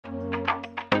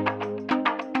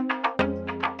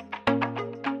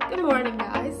morning,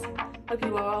 guys. Hope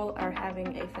you all are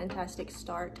having a fantastic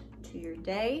start to your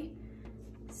day.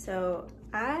 So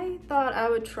I thought I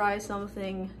would try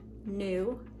something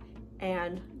new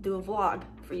and do a vlog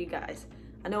for you guys.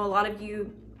 I know a lot of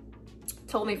you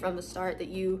told me from the start that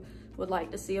you would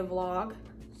like to see a vlog.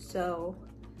 So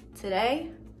today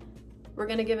we're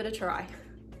gonna give it a try.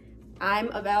 I'm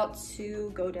about to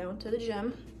go down to the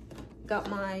gym. Got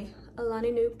my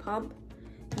Alani Nu pump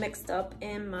mixed up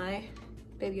in my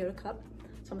Baby Yoda cup.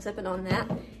 So I'm sipping on that.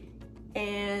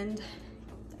 And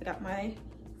I got my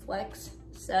flex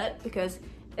set because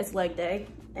it's leg day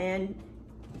and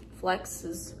flex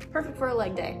is perfect for a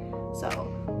leg day.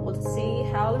 So we'll see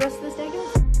how the rest of this day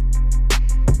goes.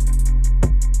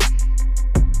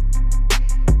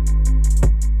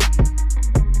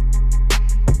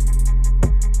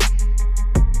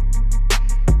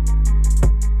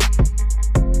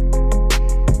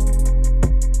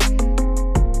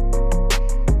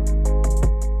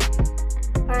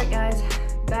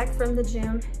 From the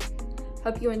gym.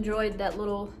 Hope you enjoyed that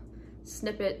little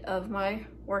snippet of my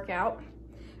workout.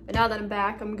 But now that I'm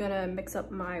back, I'm gonna mix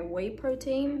up my whey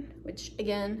protein, which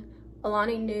again,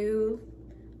 Alani Nu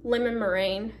lemon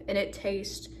meringue, and it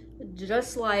tastes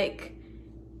just like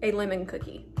a lemon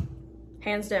cookie.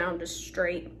 Hands down, just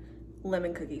straight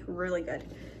lemon cookie, really good.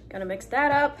 Gonna mix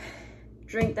that up,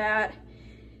 drink that.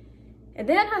 And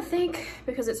then I think,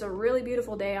 because it's a really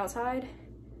beautiful day outside,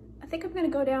 I think I'm gonna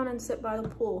go down and sit by the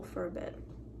pool for a bit.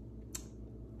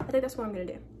 I think that's what I'm gonna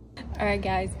do. All right,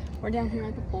 guys, we're down here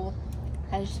at the pool.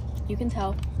 As you can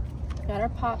tell, got our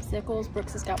popsicles.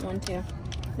 Brooks has got one too.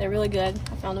 They're really good.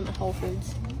 I found them at Whole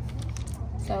Foods.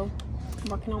 So I'm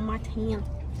working on my tan.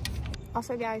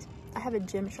 Also, guys, I have a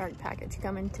Gymshark package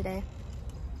coming today.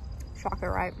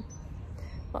 Shocker, right?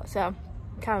 Well, so I'm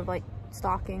kind of like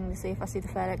stalking to see if I see the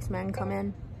FedEx man come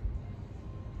in.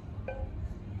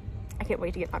 I can't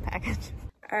wait to get my package.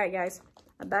 All right, guys,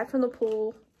 I'm back from the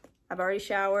pool. I've already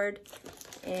showered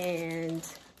and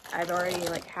I've already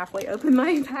like halfway opened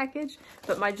my package,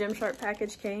 but my Gymshark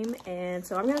package came, and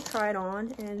so I'm gonna try it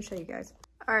on and show you guys.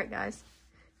 All right, guys,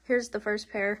 here's the first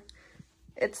pair.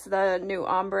 It's the new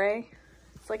ombre.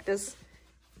 It's like this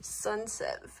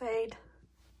sunset fade,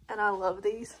 and I love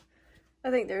these. I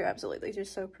think they're absolutely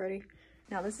just so pretty.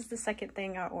 Now, this is the second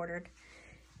thing I ordered,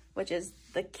 which is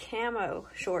the camo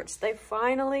shorts. They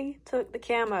finally took the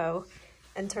camo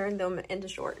and turned them into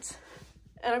shorts.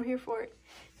 And I'm here for it.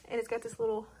 And it's got this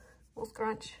little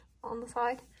scrunch on the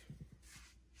side.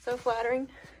 So flattering,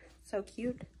 so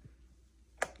cute.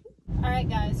 All right,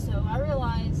 guys, so I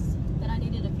realized that I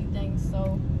needed a few things.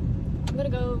 So I'm gonna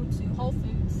go to Whole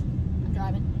Foods, I'm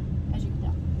driving, as you can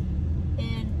tell,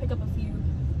 and pick up a few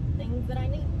things that I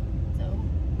need. So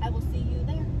I will see you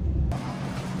there.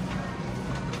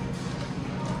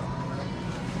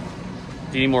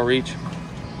 Do you need more reach?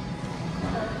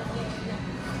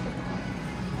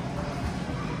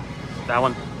 That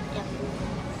one? Yeah.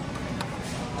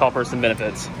 Tall person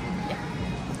benefits. Yeah.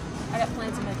 I got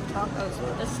plans to make tacos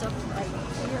with this stuff right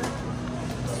here.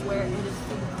 I swear it is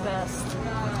the best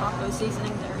taco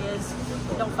seasoning there is.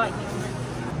 Don't fight me.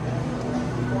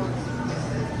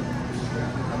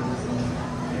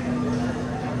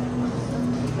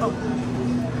 Oh.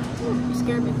 You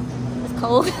scared me. It's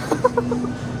cold.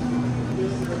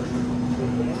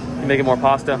 You making more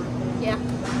pasta? Yeah,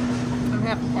 I'm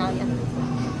half Italian.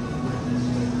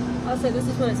 I'll say this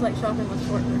is what it's like shopping with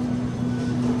shortbread.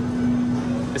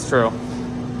 It's true.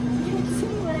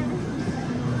 Whatever.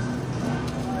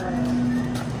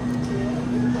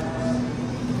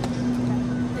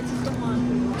 It's just the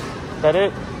one. That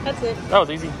it? That's it. That was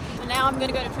easy. And now I'm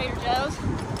gonna go to Trader Joe's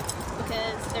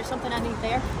because there's something I need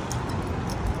there.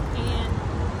 And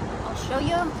I'll show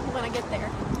you when I get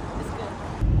there. It's good.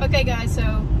 Okay, guys,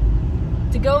 so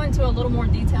to go into a little more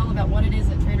detail about what it is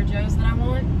at Trader Joe's that I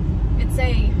want, it's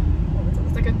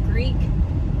like a Greek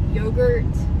yogurt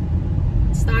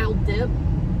style dip,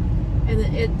 and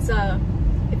it's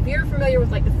if you're familiar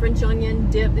with like the French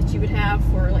onion dip that you would have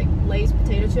for like Lay's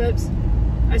potato chips,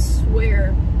 I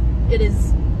swear it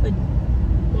is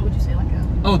what would you say, like a...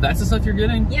 Oh, that's the stuff you're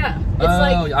getting? Yeah. It's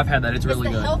like, I've had that. It's really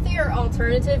good. It's the healthier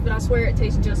alternative, but I swear it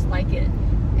tastes just like it.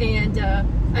 And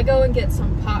I go and get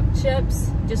some pop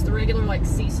chips, just the regular like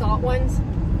sea salt ones,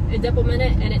 and dip them in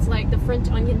it, and it's like the French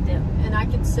onion dip, and I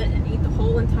can sit and eat the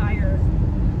whole entire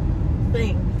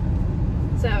thing.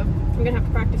 So I'm gonna have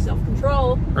to practice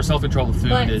self-control. Or self-control with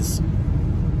food is...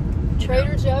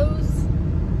 Trader Joe's,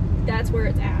 that's where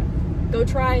it's at. Go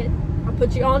try it. I'll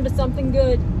put you on to something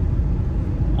good.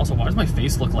 Also, why does my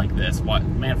face look like this? What,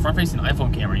 man, front-facing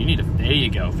iPhone camera, you need to, there you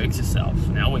go, fix yourself.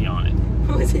 Now we on it.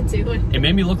 What was it doing? It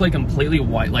made me look like completely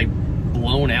white, like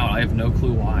blown out. I have no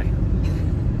clue why.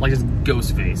 Like this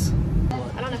ghost face.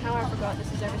 I don't know how I forgot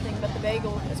this is everything, but the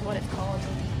bagel is what it's called.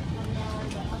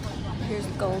 Here's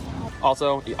the gold.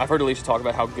 Also, I've heard Elisha talk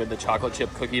about how good the chocolate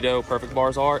chip cookie dough perfect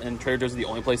bars are, and Trader Joe's is the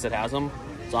only place that has them,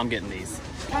 so I'm getting these.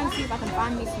 I'm trying to see if I can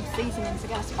find me some seasonings. I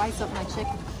gotta spice up my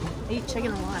chicken. I eat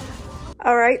chicken a lot.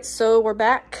 All right, so we're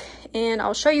back, and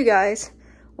I'll show you guys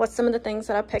what some of the things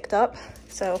that I picked up.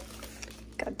 So,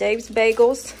 got Dave's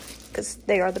bagels, because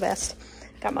they are the best.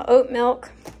 Got my oat milk.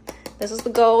 This is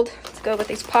the gold to go with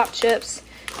these pop chips.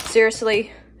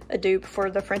 Seriously, a dupe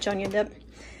for the French onion dip.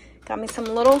 Got me some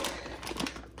little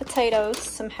potatoes,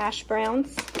 some hash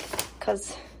browns,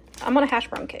 because I'm on a hash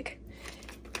brown kick.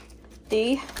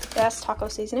 The best taco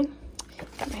seasoning.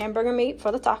 Got my hamburger meat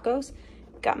for the tacos.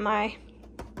 Got my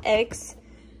eggs.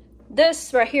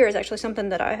 This right here is actually something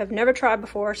that I have never tried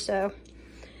before, so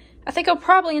I think I'll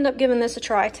probably end up giving this a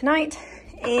try tonight.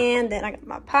 And then I got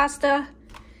my pasta,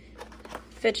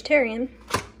 vegetarian,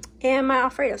 and my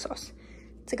Alfredo sauce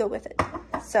to go with it.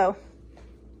 So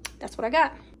that's what I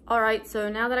got. All right, so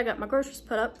now that I got my groceries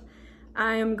put up,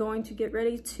 I am going to get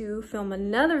ready to film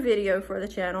another video for the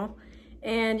channel.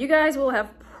 And you guys will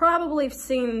have probably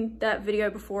seen that video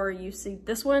before you see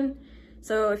this one.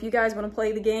 So if you guys want to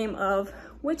play the game of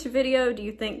which video do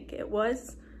you think it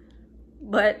was?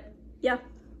 But yeah,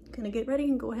 gonna get ready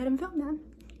and go ahead and film that.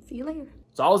 See you later.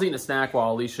 So I was eating a snack while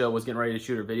Elisha was getting ready to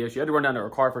shoot her video. She had to run down to her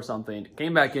car for something,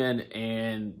 came back in,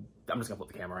 and I'm just gonna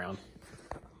flip the camera around.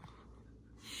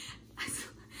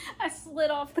 I slid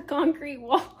off the concrete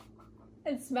wall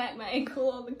and smacked my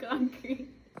ankle on the concrete.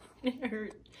 It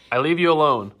hurt. I leave you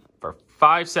alone for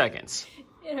 5 seconds.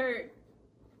 It hurt.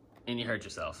 And you hurt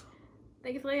yourself.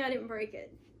 Thankfully, I didn't break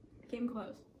it. I came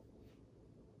close.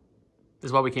 This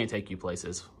is why we can't take you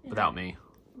places without me.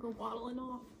 Go waddling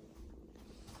off.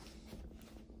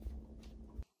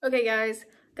 Okay, guys,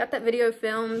 got that video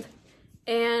filmed,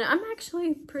 and I'm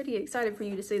actually pretty excited for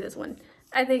you to see this one.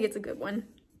 I think it's a good one.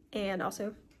 And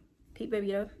also, Pete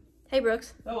Baby Doe. Hey,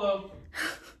 Brooks. Hello.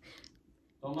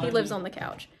 He lives on the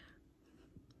couch.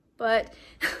 But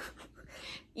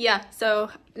yeah, so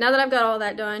now that I've got all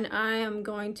that done, I am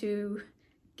going to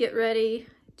get ready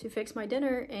to fix my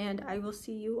dinner, and I will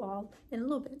see you all in a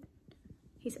little bit.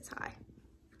 He says hi.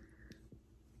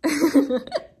 All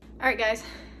right, guys,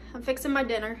 I'm fixing my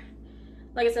dinner.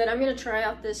 Like I said, I'm gonna try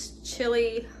out this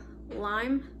chili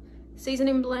lime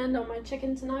seasoning blend on my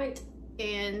chicken tonight,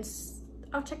 and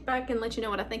I'll check back and let you know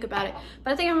what I think about it.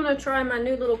 But I think I'm gonna try my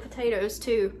new little potatoes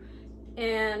too,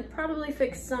 and probably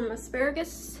fix some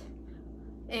asparagus,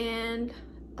 and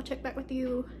I'll check back with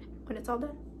you when it's all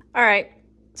done. All right,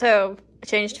 so I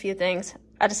changed a few things.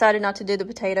 I decided not to do the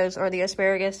potatoes or the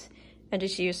asparagus and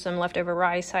just use some leftover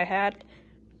rice I had,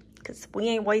 because we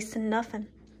ain't wasting nothing.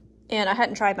 And I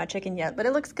hadn't tried my chicken yet, but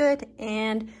it looks good,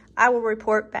 and I will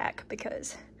report back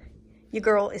because your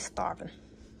girl is starving.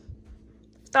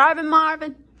 Starving,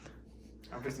 Marvin.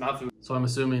 I'm fixing my food. So I'm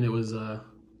assuming it was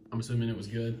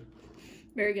good.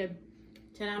 Very good.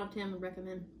 10 out of 10 would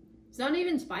recommend. It's not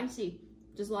even spicy,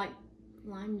 just like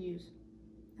lime juice.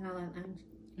 And I like limes.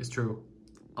 It's true.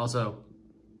 Also,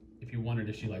 if you wondered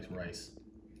if she likes rice,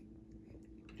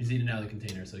 she's eating out of the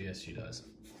container, so yes, she does.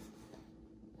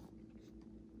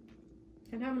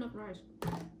 Can't have enough rice.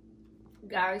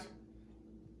 Guys,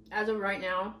 as of right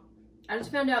now, I just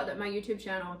found out that my YouTube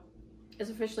channel is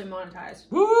officially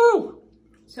monetized. Woo!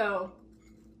 So,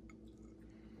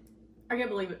 I can't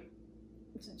believe it.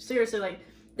 Seriously, like,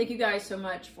 thank you guys so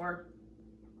much for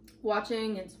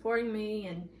watching and supporting me,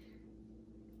 and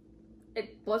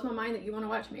it blows my mind that you want to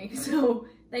watch me, so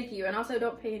thank you. And also,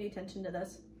 don't pay any attention to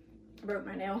this. I broke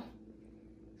my nail,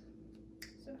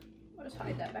 so I'll just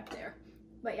hide that back there.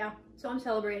 But yeah, so I'm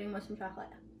celebrating with some chocolate.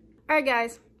 All right,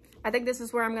 guys, I think this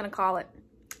is where I'm gonna call it.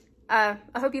 I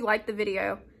hope you liked the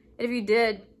video, and if you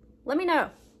did, let me know,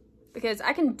 because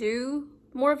I can do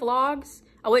more vlogs.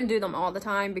 I wouldn't do them all the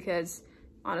time because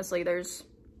honestly, this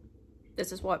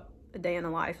is what a day in the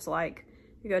life is like.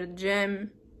 You go to the gym,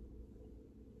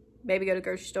 maybe go to the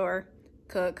grocery store,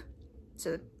 cook.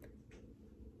 So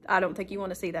I don't think you want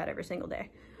to see that every single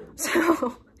day.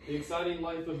 So the exciting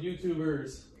life of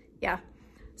YouTubers. Yeah.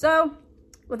 So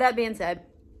with that being said,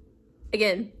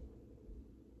 again,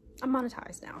 I'm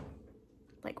monetized now.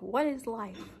 Like, what is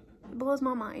life? It blows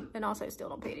my mind. And also, I still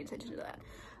don't pay any attention to that.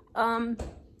 But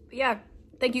yeah,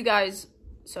 thank you guys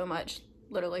so much.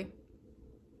 Literally,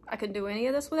 I couldn't do any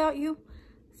of this without you.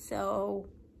 So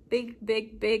big,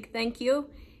 big, big thank you.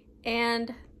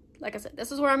 And like I said,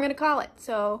 this is where I'm going to call it.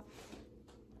 So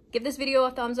give this video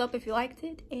a thumbs up if you liked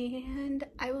it, and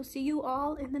I will see you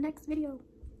all in the next video.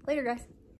 Later, guys.